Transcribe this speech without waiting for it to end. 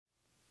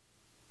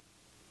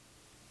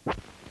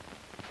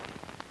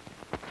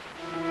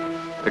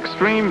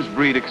Extremes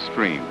breed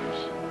extremes.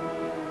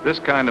 This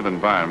kind of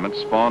environment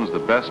spawns the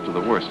best of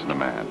the worst in a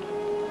man.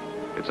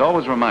 It's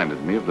always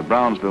reminded me of the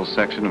Brownsville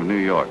section of New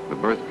York, the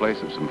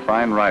birthplace of some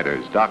fine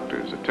writers,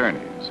 doctors,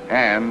 attorneys,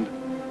 and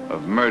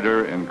of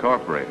Murder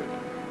Incorporated.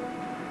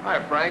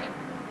 Hi, Frank.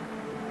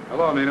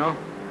 Hello, Nino.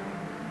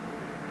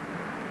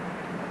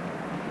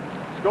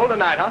 School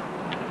tonight, huh?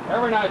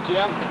 Every night,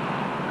 Jim.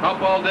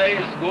 Up all day,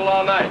 school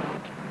all night.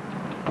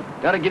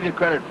 Gotta give you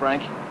credit,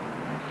 Frank.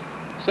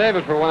 Save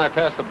it for when I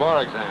pass the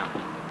bar exam.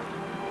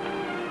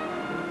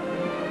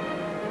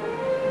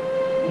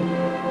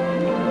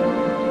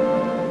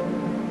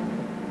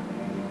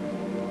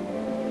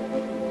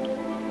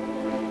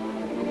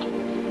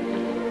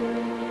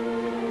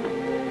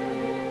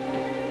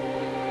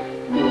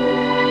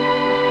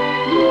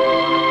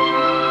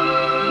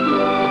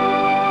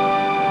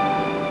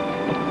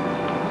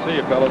 See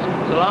you, fellas.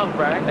 So long,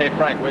 Frank. Hey,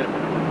 Frank, wait a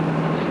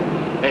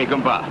minute. Hey,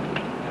 Gumba,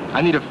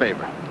 I need a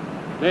favor.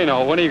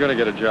 Nino, when are you going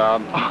to get a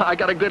job? I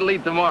got a good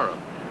lead tomorrow,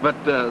 but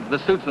the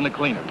suits and the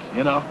cleaners,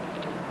 you know?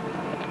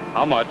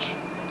 How much?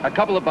 A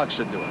couple of bucks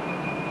should do it.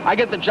 I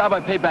get the job, I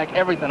pay back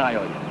everything I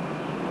owe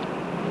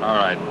you. All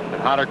right.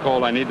 Hot or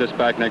cold, I need this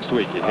back next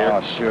week, you hear?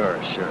 Oh,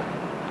 sure, sure.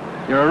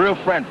 You're a real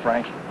friend,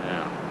 Frank.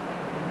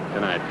 Yeah.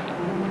 Good night.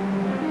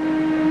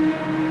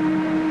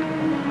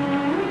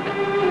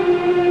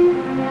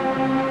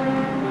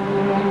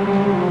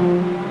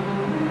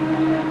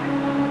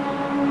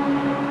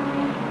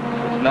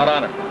 It's not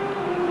on it.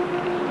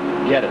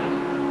 Get it.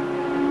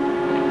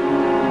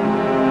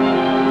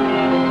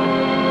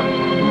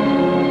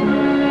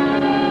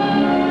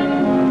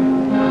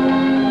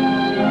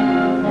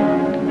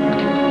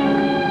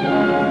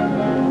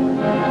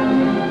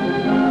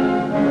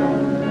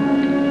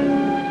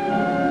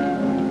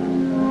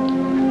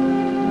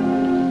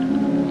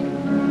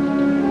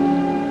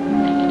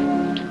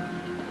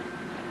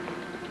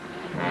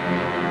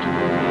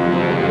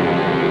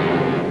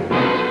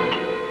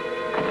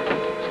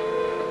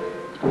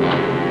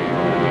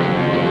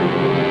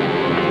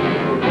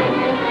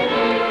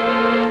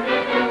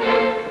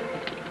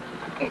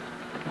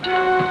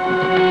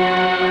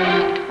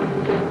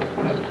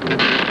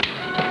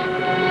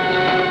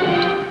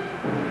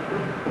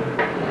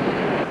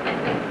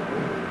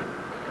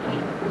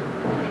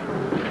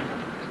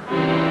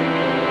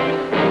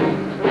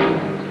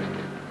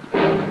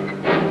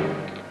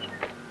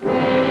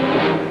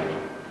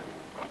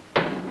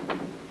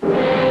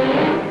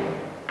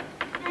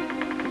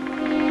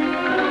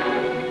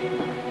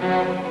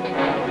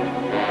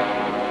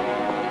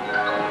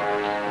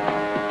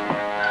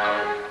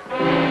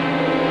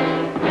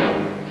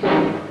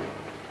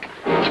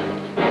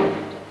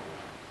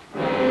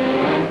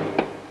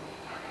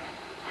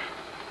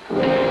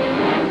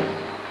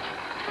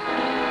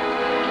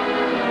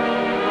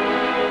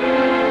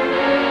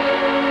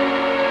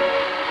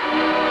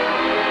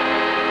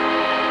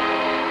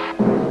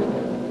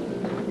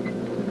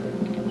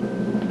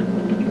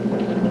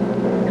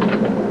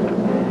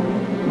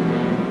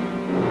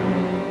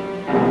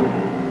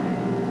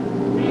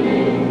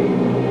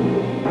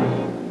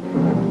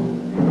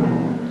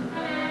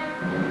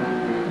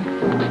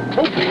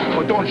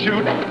 Don't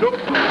shoot. Look.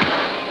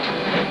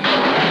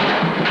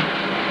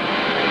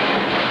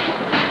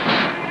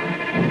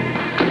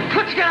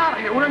 Let's get out of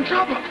here. We're in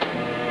trouble.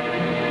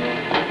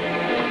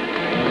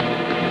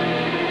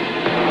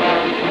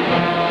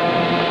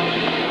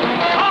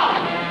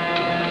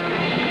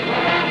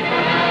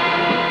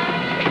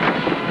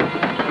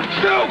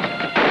 Shoot!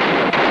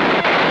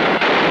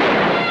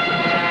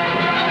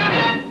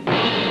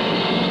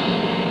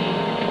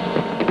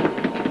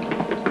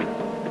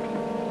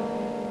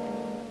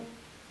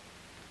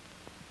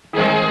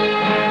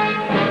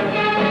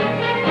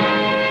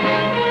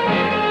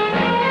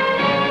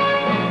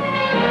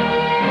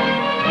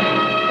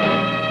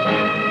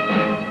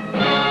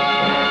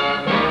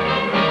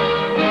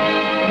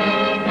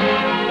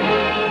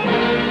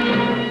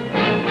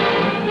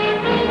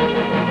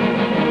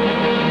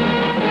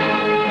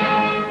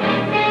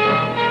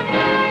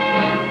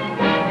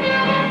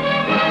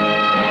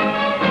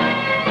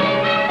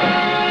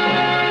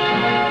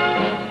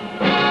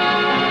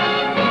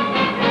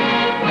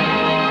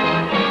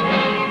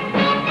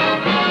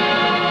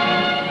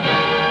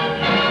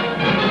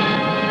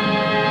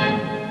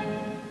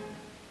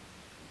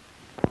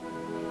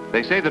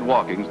 They say that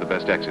walking's the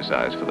best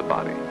exercise for the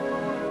body.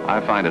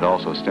 I find it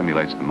also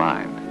stimulates the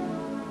mind.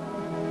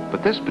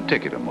 But this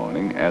particular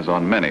morning, as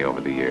on many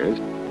over the years,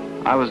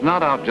 I was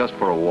not out just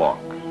for a walk.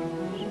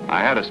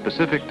 I had a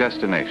specific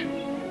destination.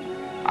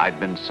 I'd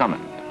been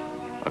summoned,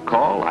 a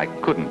call I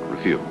couldn't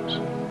refuse.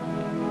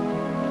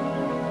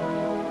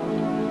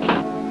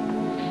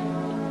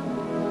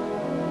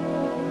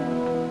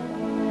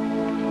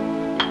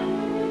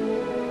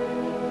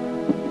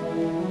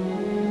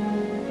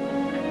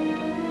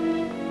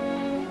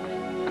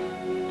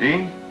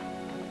 Dean?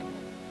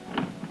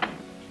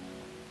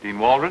 Dean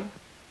Waldron?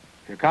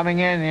 If you're coming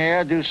in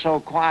here, do so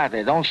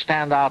quietly. Don't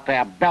stand out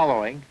there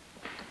bellowing.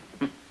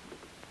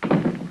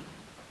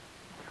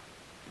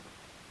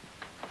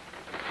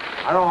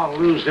 I don't want to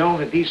lose the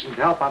only decent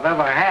help I've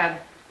ever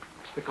had.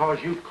 It's because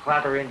you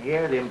clatter in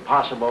here at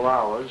impossible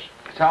hours.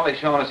 Sally's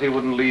showing us he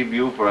wouldn't leave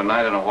you for a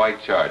night in a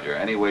white Charger.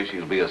 Anyway,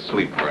 she'll be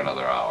asleep for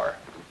another hour.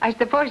 I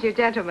suppose you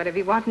gentlemen will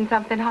be wanting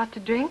something hot to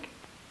drink?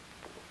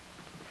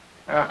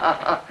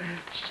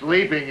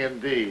 Sleeping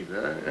indeed,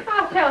 huh?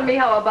 Oh, tell me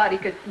how a body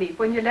could sleep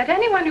when you let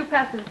anyone who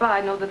passes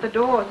by know that the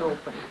door's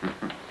open.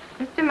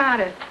 Mr.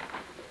 Morris,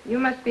 you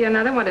must be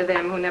another one of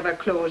them who never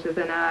closes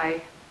an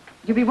eye.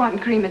 You'll be wanting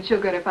cream and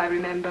sugar, if I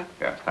remember.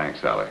 Yes, thanks,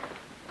 Sally.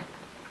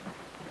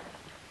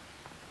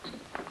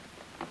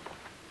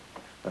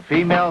 The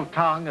female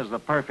tongue is the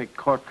perfect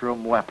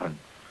courtroom weapon.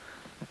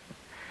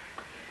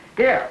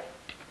 Here,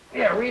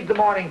 read the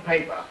morning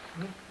paper.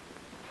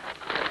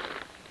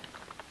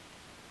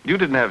 You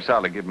didn't have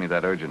Sally give me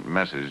that urgent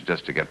message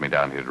just to get me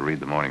down here to read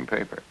the morning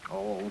paper.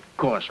 Oh, of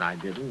course I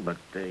didn't, but,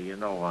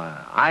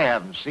 I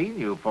haven't seen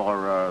you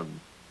for,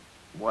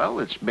 well,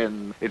 it's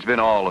been... It's been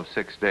all of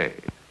 6 days.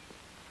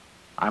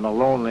 I'm a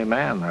lonely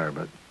man,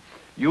 Herbert.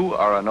 You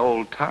are an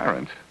old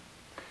tyrant.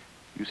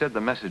 You said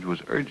the message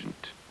was urgent.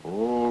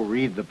 Oh,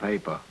 read the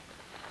paper.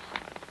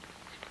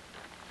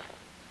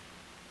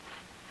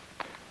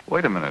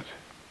 Wait a minute.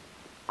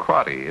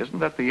 Crotty, isn't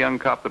that the young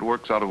cop that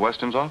works out of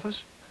Weston's office?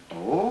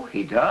 Oh,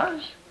 he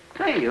does?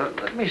 Hey,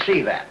 let me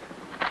see that.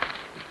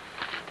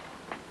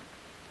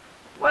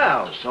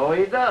 Well, so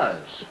he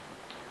does.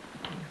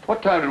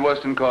 What time did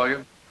Weston call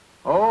you?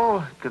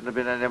 Oh, couldn't have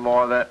been any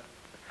more of that.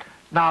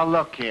 Now,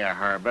 look here,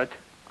 Herbert.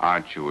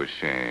 Aren't you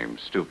ashamed,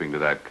 stooping to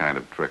that kind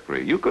of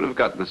trickery? You could have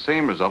gotten the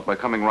same result by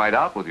coming right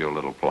out with your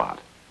little plot.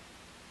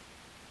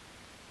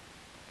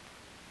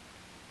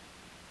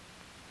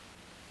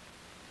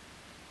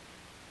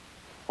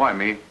 Why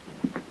me?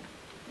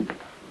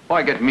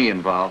 Why get me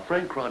involved?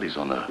 Frank Crotty's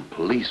on the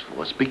police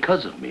force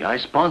because of me. I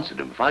sponsored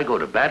him. If I go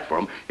to bat for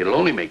him, it'll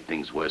only make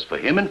things worse for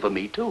him and for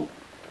me, too.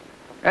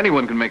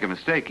 Anyone can make a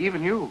mistake,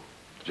 even you.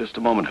 Just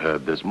a moment,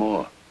 Herb. There's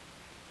more.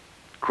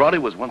 Crotty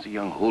was once a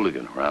young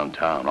hooligan around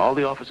town. All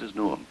the officers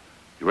knew him.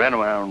 He ran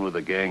around with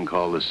a gang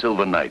called the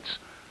Silver Knights.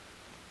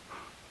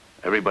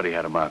 Everybody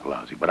had a mark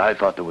lousy, but I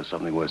thought there was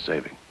something worth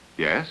saving.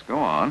 Yes, go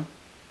on.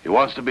 He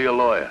wants to be a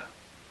lawyer,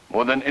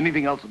 more than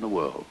anything else in the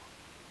world.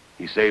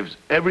 He saves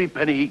every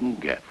penny he can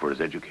get for his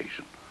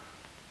education.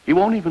 He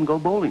won't even go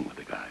bowling with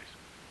the guys.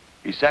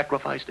 He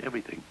sacrificed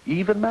everything,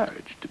 even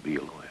marriage, to be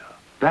a lawyer.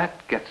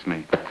 That gets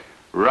me.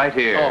 Right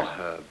here. Oh,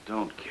 Herb,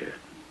 don't kid.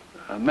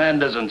 A man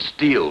doesn't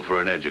steal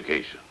for an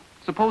education.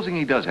 Supposing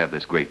he does have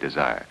this great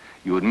desire.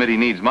 You admit he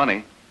needs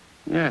money.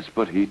 Yes,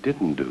 but he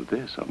didn't do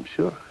this, I'm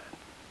sure of it.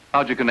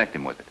 How'd you connect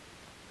him with it?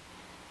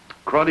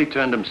 Crotty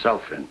turned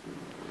himself in.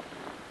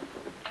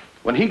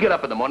 When he got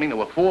up in the morning, there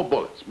were 4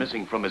 bullets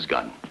missing from his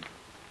gun.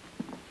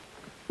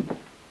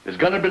 His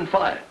gun had been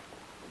fired.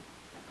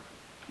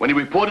 When he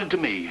reported to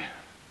me,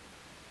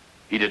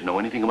 he didn't know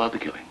anything about the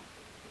killing.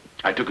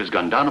 I took his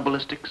gun down to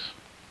ballistics,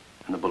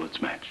 and the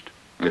bullets matched.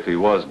 If he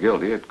was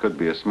guilty, it could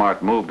be a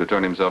smart move to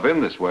turn himself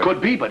in this way. Could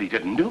be, but he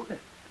didn't do it.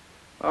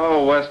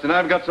 Oh, Weston,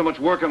 I've got so much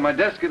work on my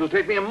desk, it'll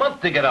take me a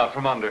month to get out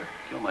from under.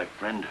 You're my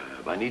friend,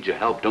 Herb. I need your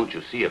help. Don't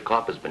you see? A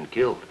cop has been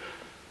killed.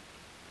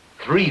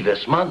 3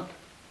 this month.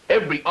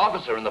 Every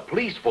officer in the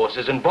police force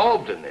is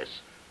involved in this.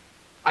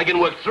 I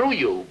can work through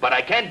you, but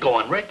I can't go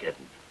on record.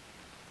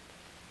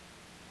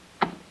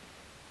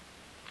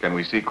 Can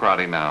we see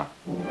Crotty now?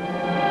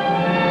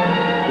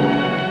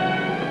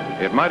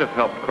 It might have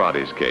helped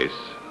Crotty's case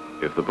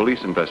if the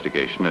police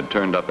investigation had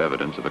turned up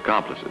evidence of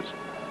accomplices.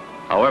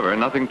 However,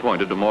 nothing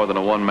pointed to more than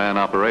a one-man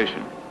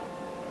operation.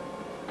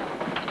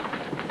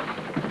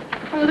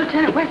 Oh,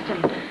 Lieutenant Weston.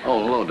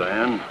 Oh, hello,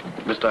 Diane.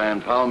 Miss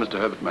Diane Powell, Mr.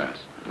 Herbert Maris.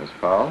 Miss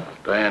Powell?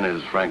 Diane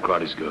is Frank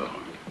Crotty's girl.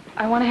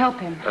 I want to help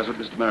him. That's what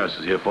Mr. Maris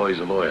is here for. He's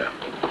a lawyer.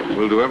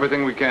 We'll do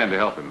everything we can to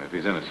help him if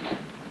he's innocent.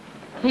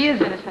 He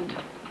is innocent.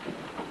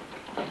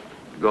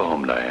 Go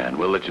home, Diane.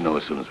 We'll let you know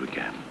as soon as we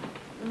can.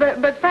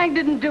 But Frank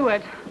didn't do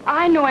it.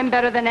 I know him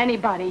better than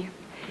anybody.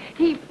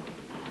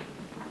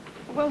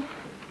 Well,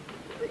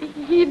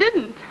 he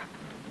didn't.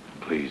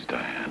 Please,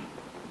 Diane.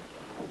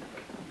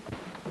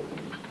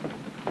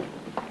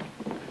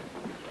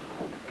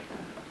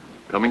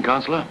 Coming,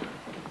 Counselor?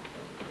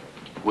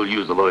 We'll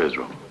use the lawyer's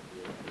room.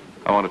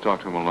 I want to talk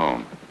to him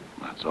alone.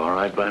 That's all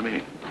right by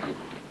me.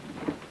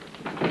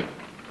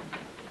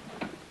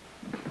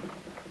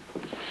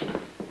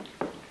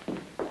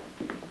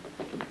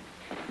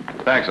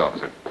 Thanks,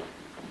 officer.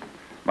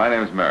 My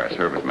name's Maris,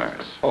 Herbert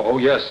Maris. Oh,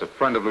 yes, a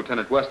friend of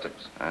Lieutenant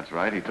Weston's. That's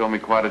right. He told me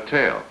quite a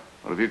tale.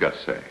 What have you got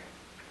to say?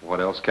 What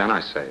else can I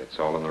say? It's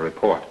all in the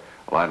report.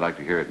 Well, I'd like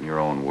to hear it in your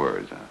own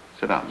words.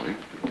 Sit down, will you?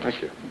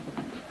 Thank you.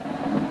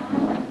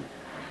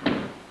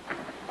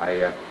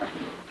 I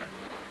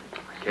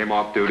came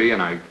off duty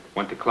and I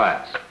went to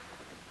class.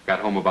 Got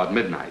home about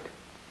midnight.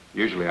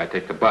 Usually I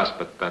take the bus,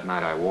 but that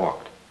night I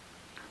walked.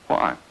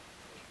 Why?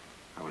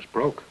 I was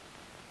broke.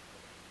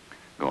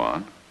 Go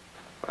on.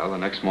 Well, the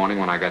next morning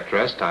when I got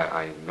dressed,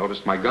 I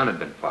noticed my gun had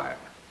been fired.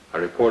 I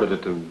reported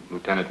it to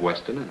Lieutenant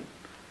Weston, and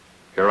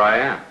here I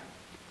am.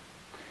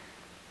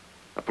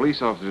 A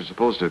police officer is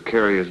supposed to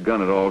carry his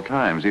gun at all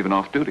times, even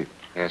off duty.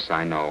 Yes,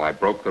 I know. I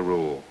broke the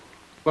rule.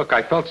 Look,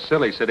 I felt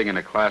silly sitting in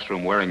a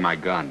classroom wearing my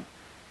gun.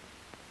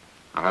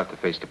 I'll have to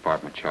face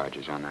department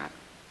charges on that.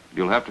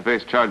 You'll have to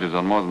face charges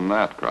on more than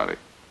that, Crotty.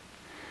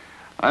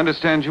 I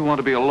understand you want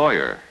to be a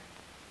lawyer.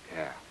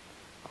 Yeah,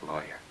 a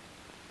lawyer.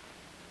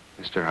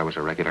 Mister, I was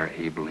a regular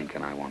Abe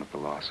Lincoln. I wanted the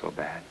law so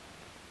bad.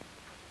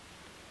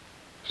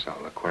 So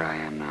look where I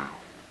am now.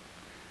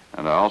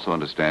 And I also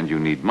understand you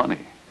need money.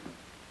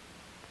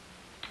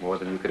 More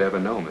than you could ever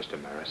know, Mr.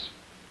 Maris.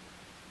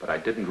 But I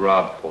didn't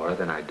rob for it,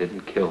 and I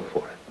didn't kill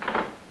for it.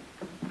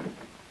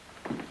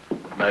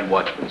 Night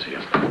watchman's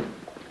here.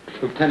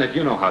 Lieutenant,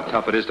 you know how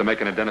tough it is to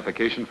make an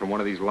identification from one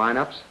of these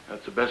lineups?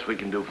 That's the best we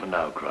can do for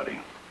now, Crotty.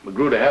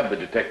 Magruder, have the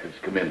detectives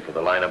come in for the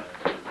lineup.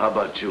 How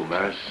about you,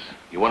 Maris?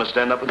 You want to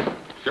stand up with them?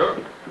 Sure.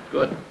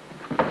 Good.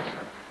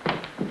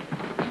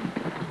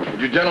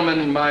 Would you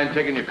gentlemen mind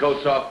taking your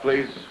coats off,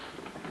 please?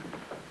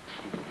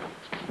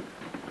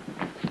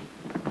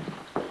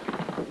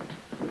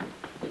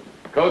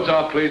 Coats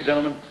off, please,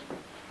 gentlemen.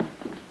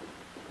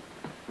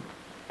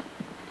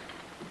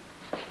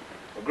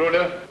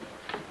 Magruder.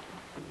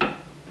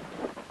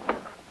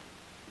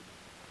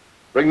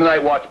 Bring the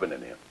night watchman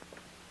in here.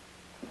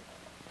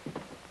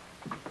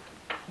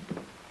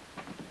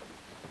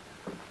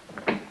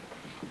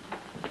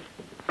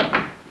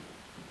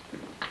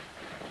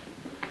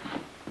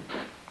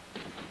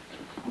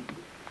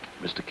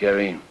 Mr.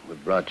 Carey,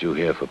 we've brought you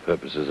here for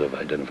purposes of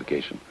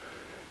identification.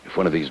 If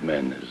one of these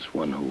men is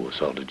one who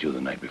assaulted you the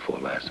night before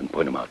last, then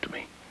point him out to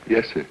me.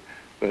 Yes, sir.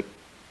 But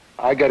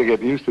I got to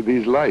get used to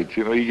these lights.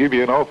 You know, you give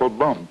me an awful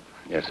bump.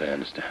 Yes, I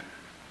understand.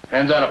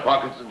 Hands out of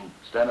pockets and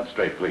stand up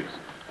straight, please.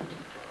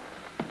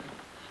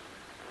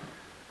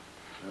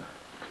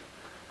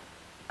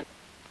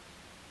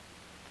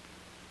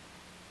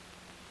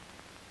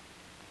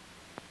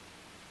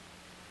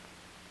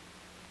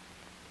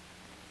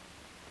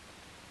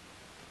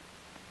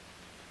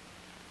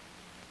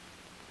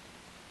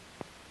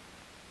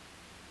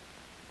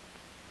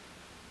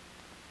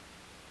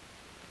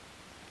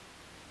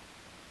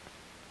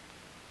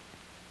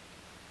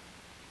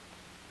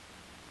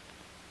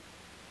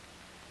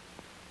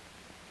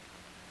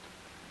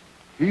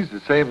 He's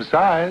the same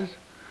size,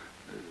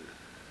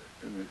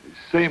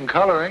 same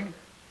coloring.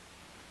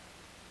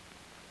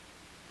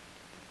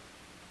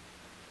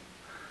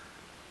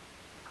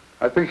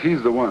 I think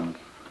he's the one.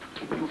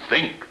 You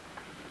think?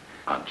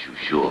 Aren't you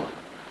sure?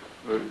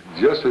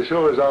 Just as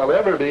sure as I'll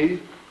ever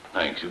be.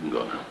 Thanks, you can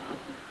go now.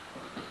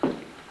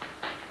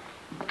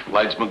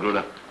 Lights,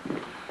 Magruder.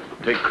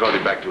 Take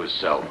Crowley back to his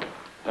cell.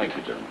 Thank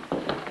you, gentlemen.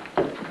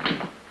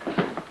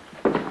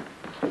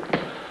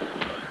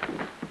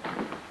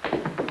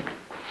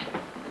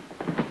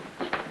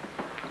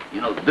 You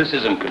know, this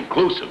isn't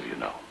conclusive, you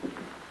know.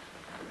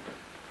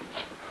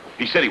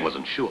 He said he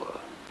wasn't sure.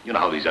 You know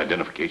how these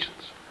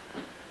identifications.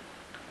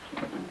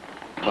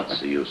 What's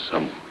the use?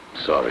 I'm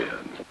sorry.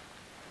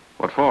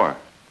 What for?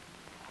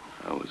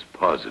 I was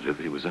positive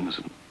he was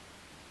innocent.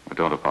 I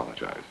don't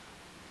apologize.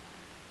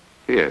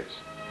 He is.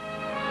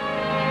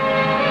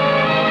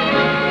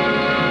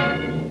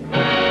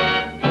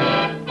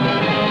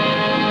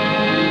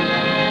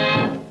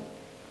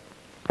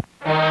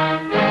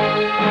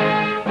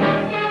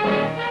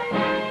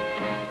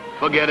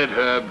 Forget it,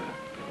 Herb.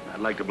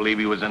 I'd like to believe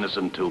he was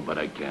innocent, too, but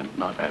I can't.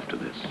 Not after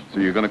this. So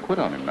you're going to quit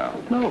on him now?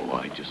 No,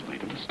 I just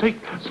made a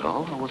mistake, that's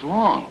all. I was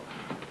wrong.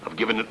 I've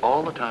given it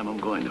all the time I'm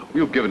going to.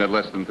 You've given it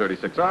less than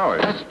 36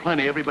 hours. That's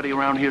plenty. Everybody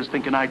around here's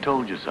thinking I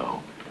told you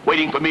so.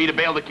 Waiting for me to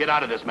bail the kid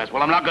out of this mess.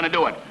 Well, I'm not going to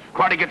do it.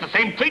 Crotty gets the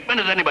same treatment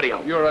as anybody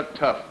else. You're a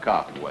tough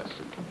cop,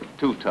 Weston.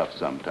 Too tough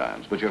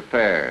sometimes, but you're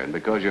fair. And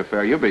because you're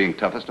fair, you're being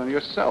toughest on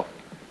yourself.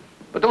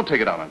 But don't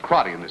take it out on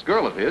Crotty and this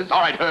girl of his.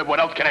 All right, Herb, what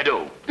else can I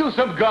do? Do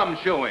some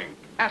gumshoeing.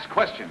 Ask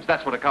questions.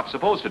 That's what a cop's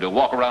supposed to do.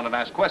 Walk around and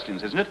ask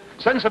questions, isn't it?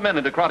 Send some men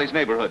into Crotty's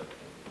neighborhood.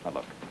 Now,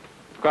 look.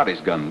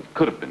 Crotty's gun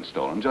could have been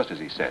stolen, just as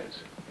he says.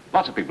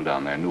 Lots of people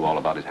down there knew all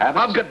about his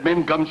habits. I've got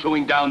men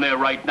gumshoeing down there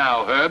right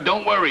now, Herb.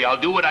 Don't worry. I'll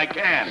do what I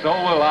can. So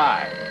will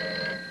I.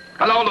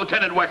 Hello,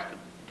 Lieutenant Weston.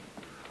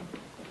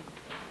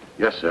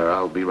 Yes, sir.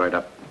 I'll be right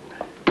up.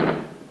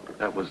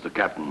 That was the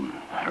captain.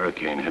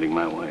 Hurricane heading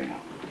my way.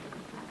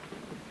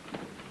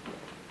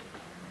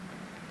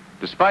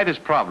 Despite his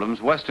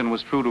problems, Weston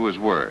was true to his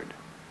word.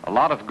 A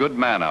lot of good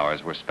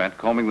man-hours were spent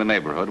combing the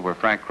neighborhood where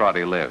Frank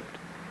Crotty lived.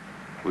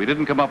 We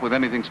didn't come up with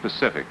anything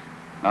specific,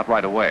 not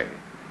right away.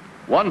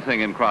 One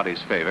thing in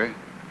Crotty's favor,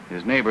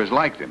 his neighbors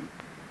liked him.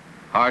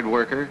 Hard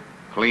worker,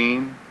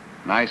 clean,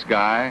 nice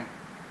guy,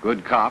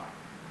 good cop.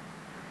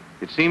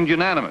 It seemed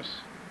unanimous,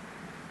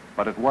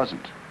 but it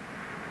wasn't.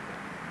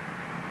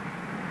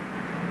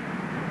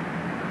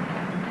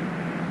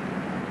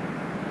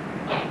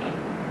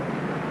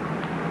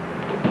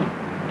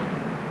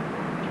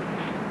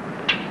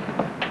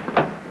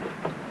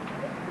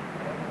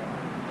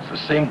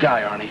 Same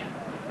guy, Arnie.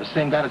 The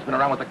same guy that's been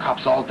around with the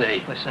cops all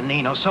day. Listen,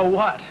 Nino, so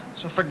what?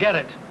 So forget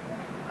it.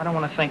 I don't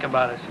want to think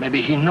about it.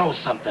 Maybe he knows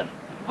something.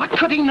 What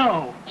could he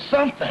know?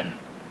 Something.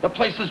 The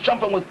place is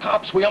jumping with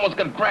cops. We almost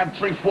got grabbed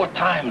 3-4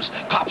 times.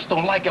 Cops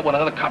don't like it when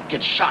another cop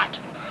gets shot.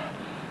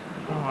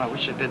 Oh, I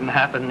wish it didn't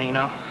happen,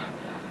 Nino.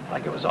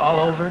 Like it was all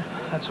over.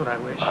 That's what I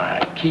wish. All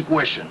right, keep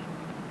wishing.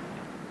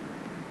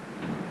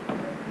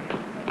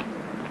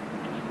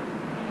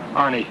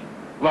 Arnie,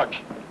 look.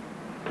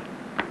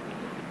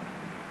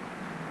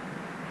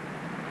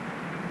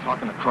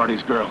 Talking to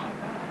Crotty's girl.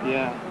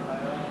 Yeah.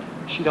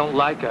 She don't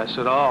like us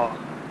at all.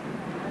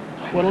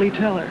 What'll he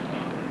tell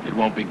her? It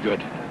won't be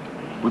good.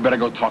 We better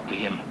go talk to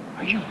him.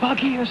 Are you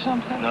buggy or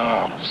something?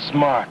 No,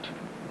 smart.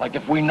 Like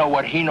if we know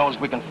what he knows,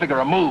 we can figure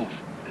a move.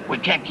 We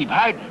can't keep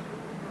hiding.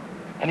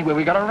 Anyway,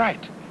 we got a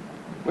right.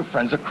 We're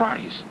friends of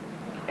Crotty's,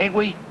 ain't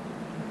we?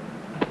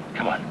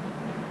 Come on.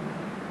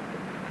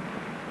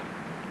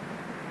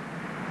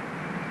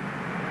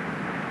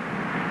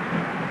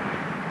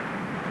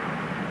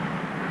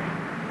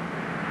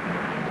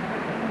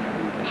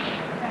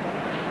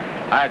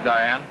 Hi,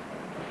 Diane.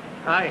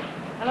 Hi.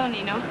 Hello,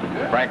 Nino.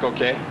 Frank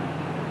okay?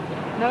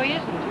 No, he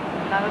isn't.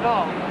 Not at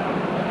all.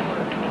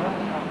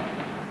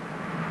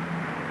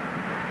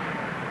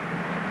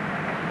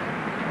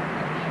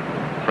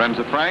 Friends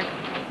of Frank?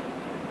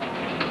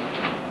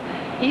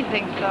 He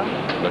thinks so.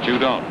 But you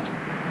don't.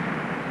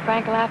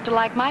 Frank will have to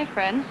like my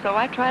friends, so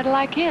I try to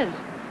like his.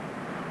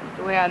 It's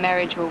the way our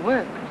marriage will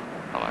work.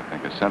 Well, I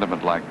think a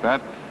sentiment like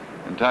that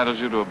entitles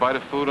you to a bite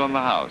of food on the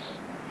house.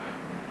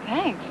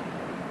 Thanks.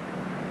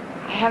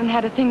 I haven't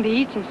had a thing to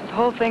eat since this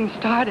whole thing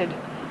started.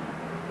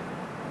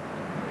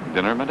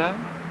 Dinner, madame?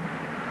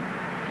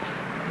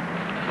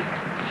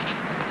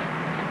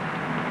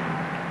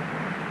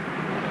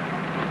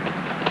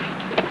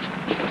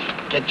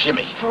 Get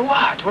Jimmy. For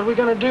what? What are we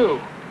gonna do?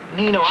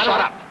 Nino, I don't...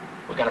 Shut up.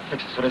 We gotta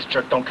fix it so this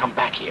jerk don't come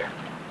back here.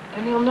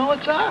 Then he'll know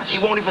it's us. He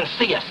won't even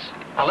see us.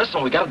 Now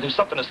listen, we gotta do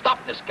something to stop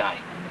this guy.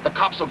 The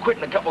cops will quit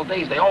in a couple of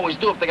days. They always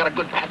do if they got a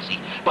good patsy.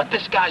 But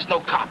this guy's no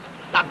cop.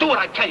 Now do what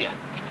I tell you.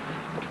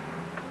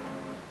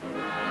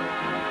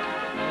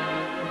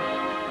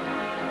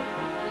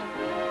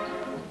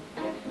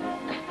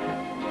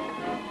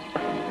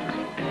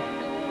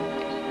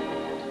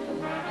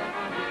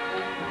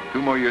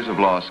 Two more years of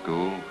law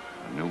school,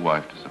 a new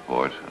wife to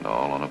support, and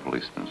all on a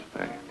policeman's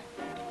pay.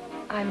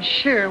 I'm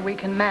sure we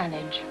can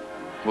manage.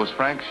 Was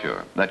Frank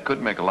sure? That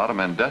could make a lot of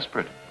men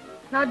desperate.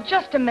 Now,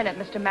 just a minute,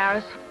 Mr.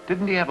 Maris.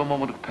 Didn't he have a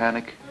moment of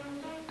panic?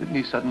 Didn't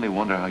he suddenly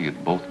wonder how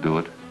you'd both do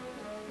it?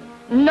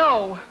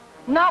 No,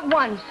 not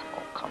once.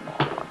 Oh, come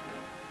on.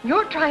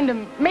 You're trying to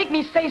make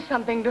me say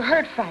something to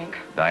hurt Frank.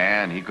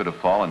 Diane, he could have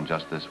fallen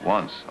just this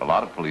once. A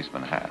lot of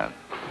policemen have.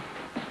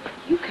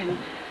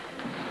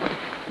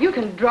 You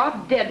can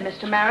drop dead,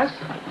 Mr. Maris.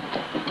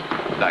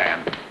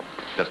 Diane,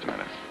 just a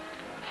minute.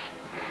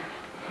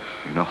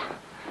 You know,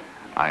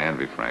 I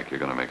envy Frank. You're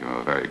going to make him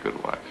a very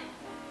good wife.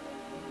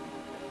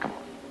 Come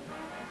on.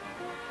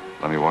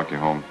 Let me walk you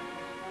home.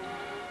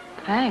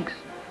 Thanks.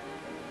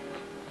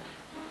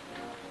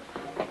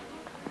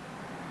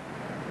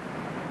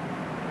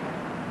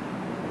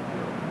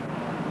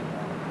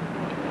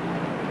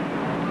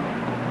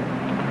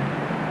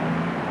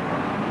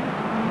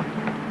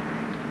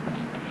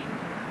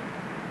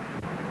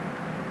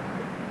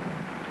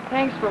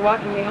 Thanks for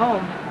walking me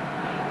home.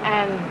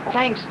 And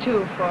thanks,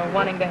 too, for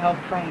wanting to help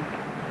Frank.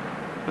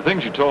 The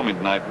things you told me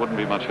tonight wouldn't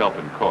be much help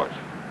in court.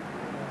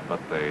 But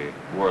they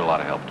were a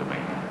lot of help to me.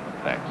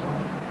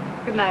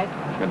 Thanks. Good night.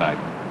 Good night.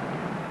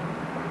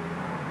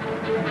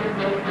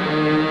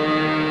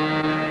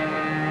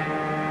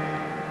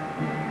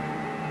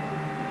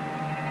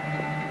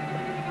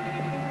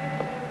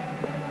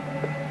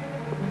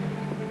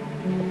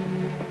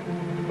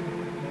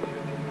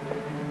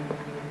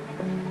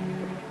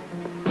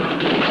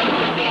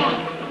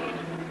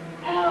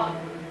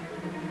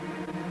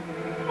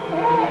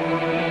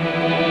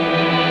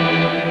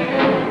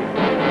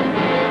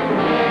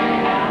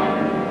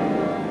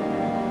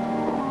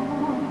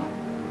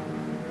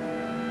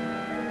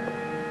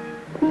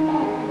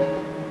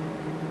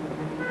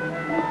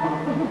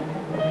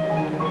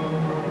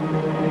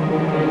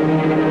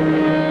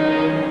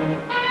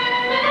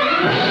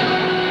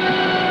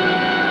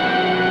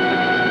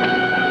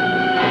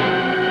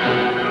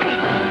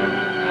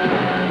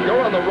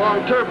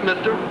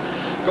 Mister.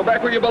 Go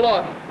back where you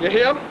belong. You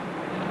hear?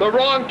 The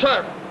wrong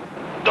turf.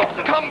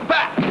 Don't come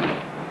back!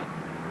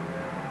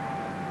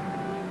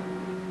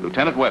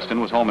 Lieutenant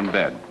Weston was home in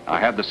bed. I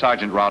had the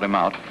sergeant rout him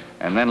out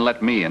and then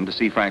let me in to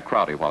see Frank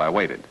Crowdy while I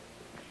waited.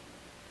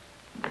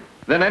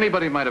 Then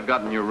anybody might have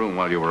gotten your room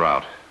while you were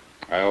out.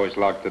 I always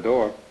lock the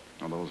door.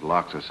 Well, those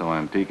locks are so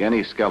antique,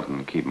 any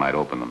skeleton key might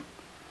open them.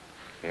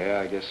 Yeah,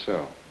 I guess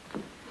so.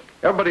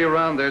 Everybody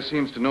around there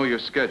seems to know your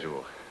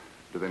schedule.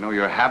 Do they know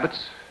your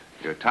habits?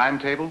 Your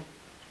timetable?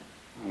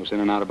 I was in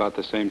and out about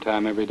the same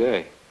time every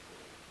day.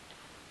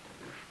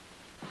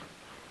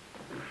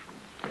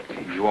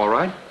 You all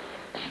right?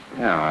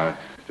 Yeah, I was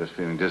just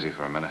feeling dizzy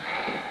for a minute.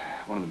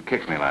 One of them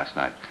kicked me last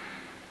night.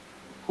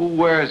 Who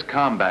wears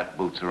combat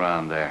boots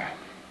around there?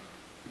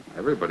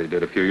 Everybody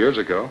did a few years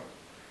ago.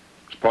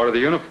 It's part of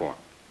the uniform.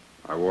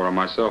 I wore them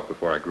myself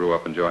before I grew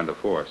up and joined the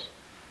force.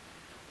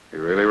 He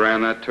really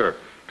ran that turf.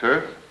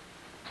 Turf?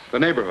 The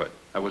neighborhood.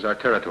 That was our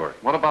territory.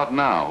 What about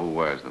now? Who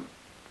wears them?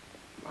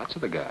 Lots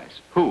of the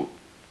guys. Who?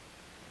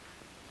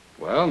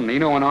 Well,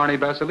 Nino and Arnie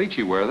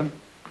Basilici wear them.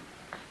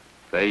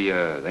 They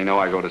know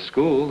I go to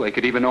school. They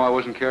could even know I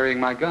wasn't carrying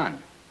my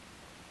gun.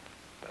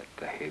 But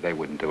they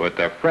wouldn't do it.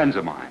 They're friends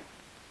of mine.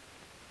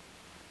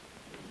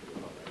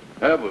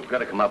 We've got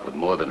to come up with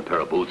more than a pair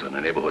of boots on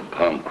a neighborhood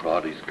punk.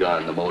 Crotty's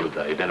gun, the motive,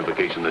 the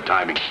identification, the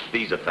timing.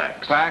 These are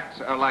facts. Facts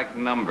are like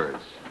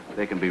numbers.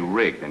 They can be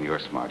rigged, and you're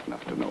smart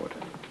enough to know it.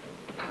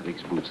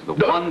 These boots are the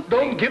one thing...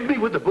 Don't give me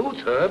with the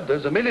boots, Herb.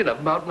 There's a million of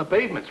them out in the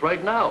pavements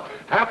right now.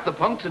 Half the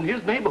punks in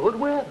his neighborhood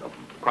wear them.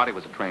 Crotty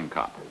was a trained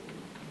cop.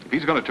 If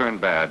he's going to turn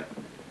bad,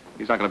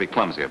 he's not going to be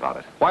clumsy about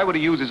it. Why would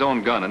he use his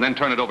own gun and then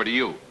turn it over to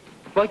you?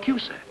 Like you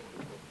said.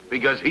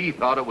 Because he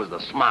thought it was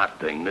the smart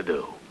thing to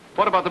do.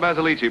 What about the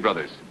Basilici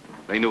brothers?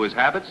 They knew his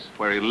habits,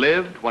 where he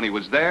lived, when he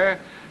was there.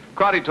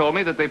 Crotty told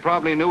me that they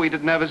probably knew he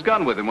didn't have his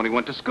gun with him when he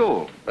went to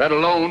school. That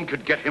alone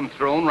could get him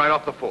thrown right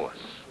off the force.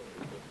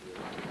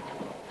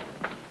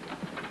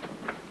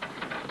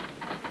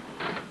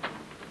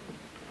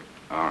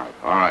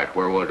 All right.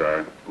 Where was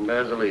I?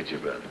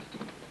 Basilici brothers.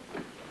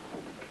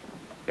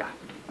 Yeah.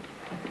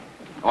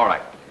 All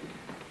right.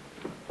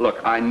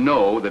 Look, I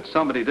know that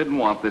somebody didn't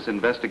want this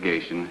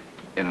investigation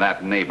in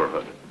that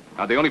neighborhood.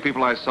 Now, the only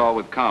people I saw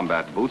with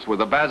combat boots were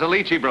the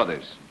Basilici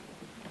brothers.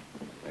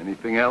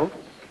 Anything else?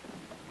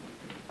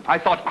 I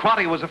thought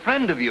Crotty was a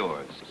friend of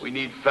yours. We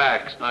need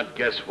facts, not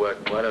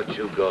guesswork. Why don't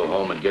you go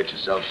home and get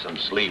yourself some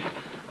sleep?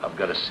 I've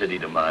got a city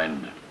to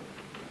mind.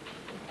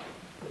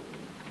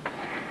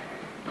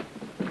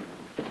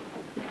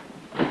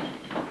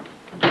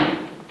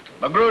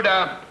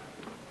 Magruder!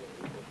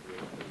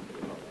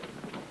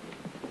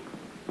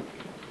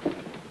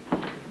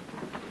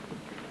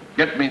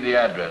 Get me the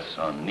address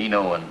on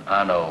Nino and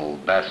Anno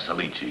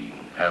Basilici.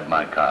 Have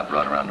my car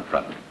brought around the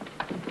front.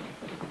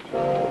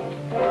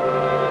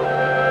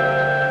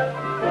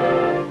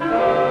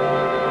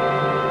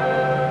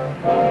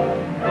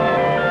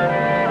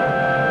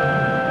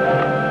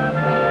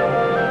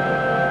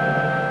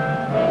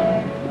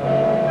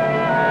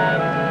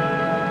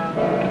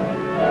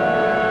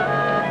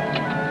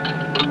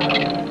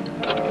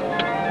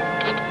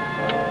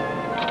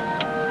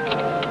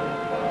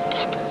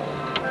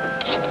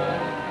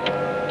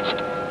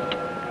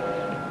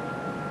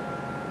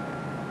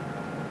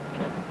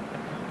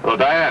 Hello,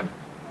 Diane.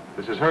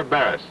 This is Herb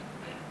Barris.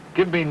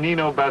 Give me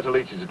Nino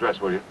Basilici's address,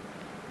 will you?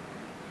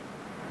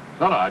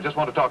 No, I just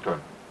want to talk to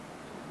him.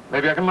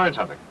 Maybe I can learn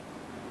something.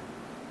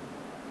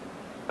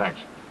 Thanks.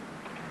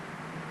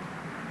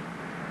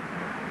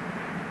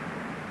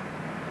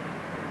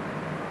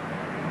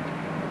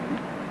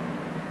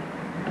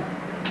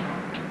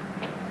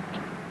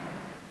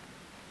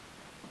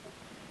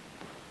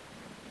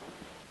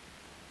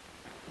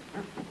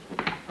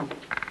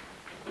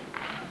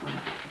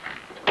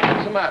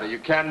 What's the matter? You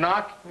can't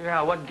knock?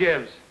 Yeah, what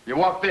gives? You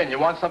walked in. You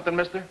want something,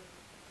 mister?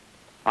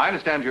 I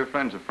understand you're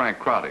friends of Frank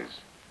Crotty's.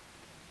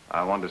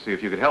 I wanted to see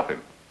if you could help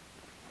him.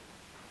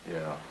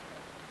 Yeah.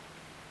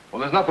 Well,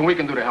 there's nothing we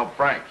can do to help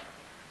Frank.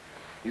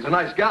 He's a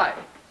nice guy,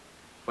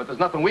 but there's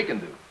nothing we can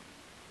do.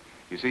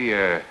 You see,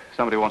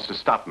 somebody wants to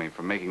stop me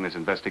from making this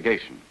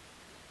investigation.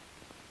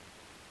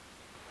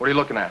 What are you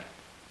looking at?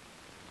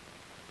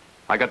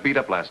 I got beat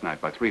up last night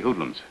by 3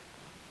 hoodlums.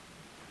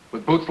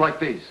 With boots like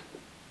these?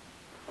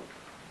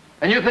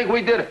 And you think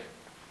we did it?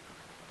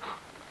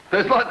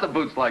 There's lots of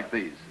boots like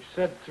these. You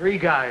said 3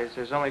 guys.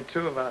 There's only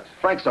 2 of us.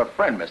 Frank's our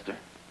friend, mister.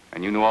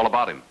 And you knew all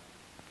about him.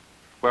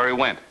 Where he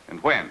went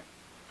and when.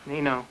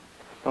 Nino.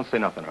 Don't say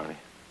nothing, Arnie.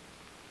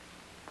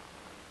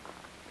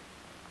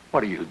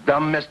 What are you,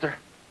 dumb, mister?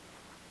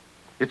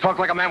 You talk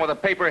like a man with a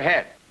paper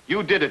head.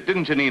 You did it,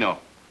 didn't you, Nino?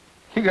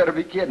 You gotta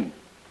be kidding.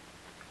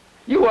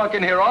 You walk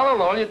in here all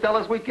alone, you tell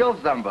us we killed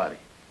somebody.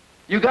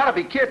 You gotta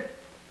be kidding.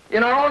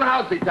 In our own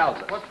house, he tells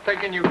us. What's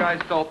taking you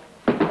guys so...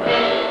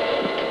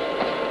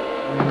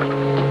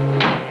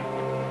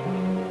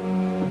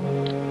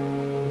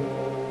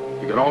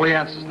 You got all the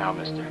answers now,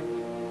 mister.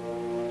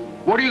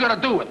 What are you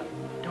gonna do with them?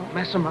 Don't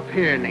mess him up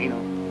here, Nino.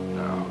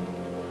 No.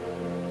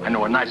 I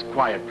know a nice,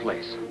 quiet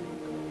place.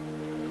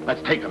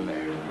 Let's take him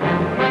there.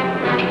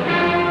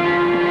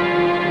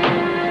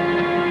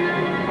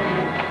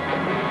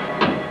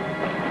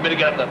 You better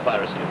get up that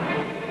fire escape.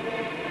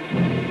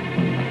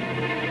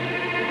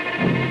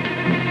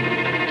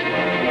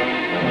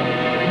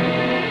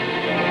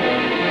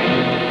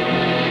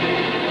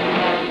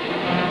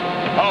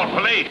 Oh,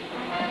 police!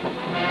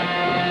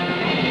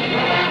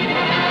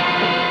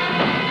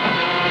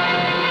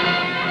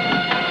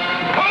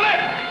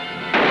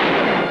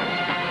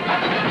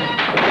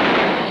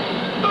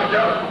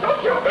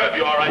 Don't you! Herb,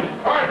 you all right?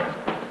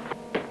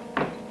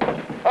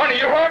 Arnie,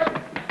 you hurt?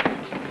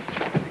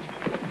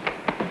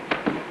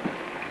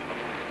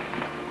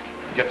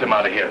 Get them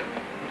out of here.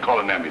 Call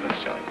an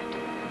ambulance, Johnny.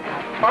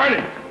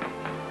 Arnie!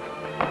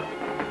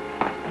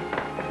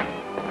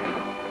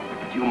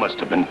 You must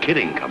have been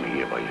kidding coming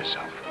here by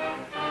yourself.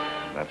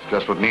 That's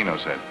just what Nino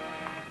said.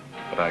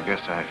 But I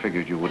guess I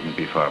figured you wouldn't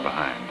be far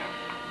behind.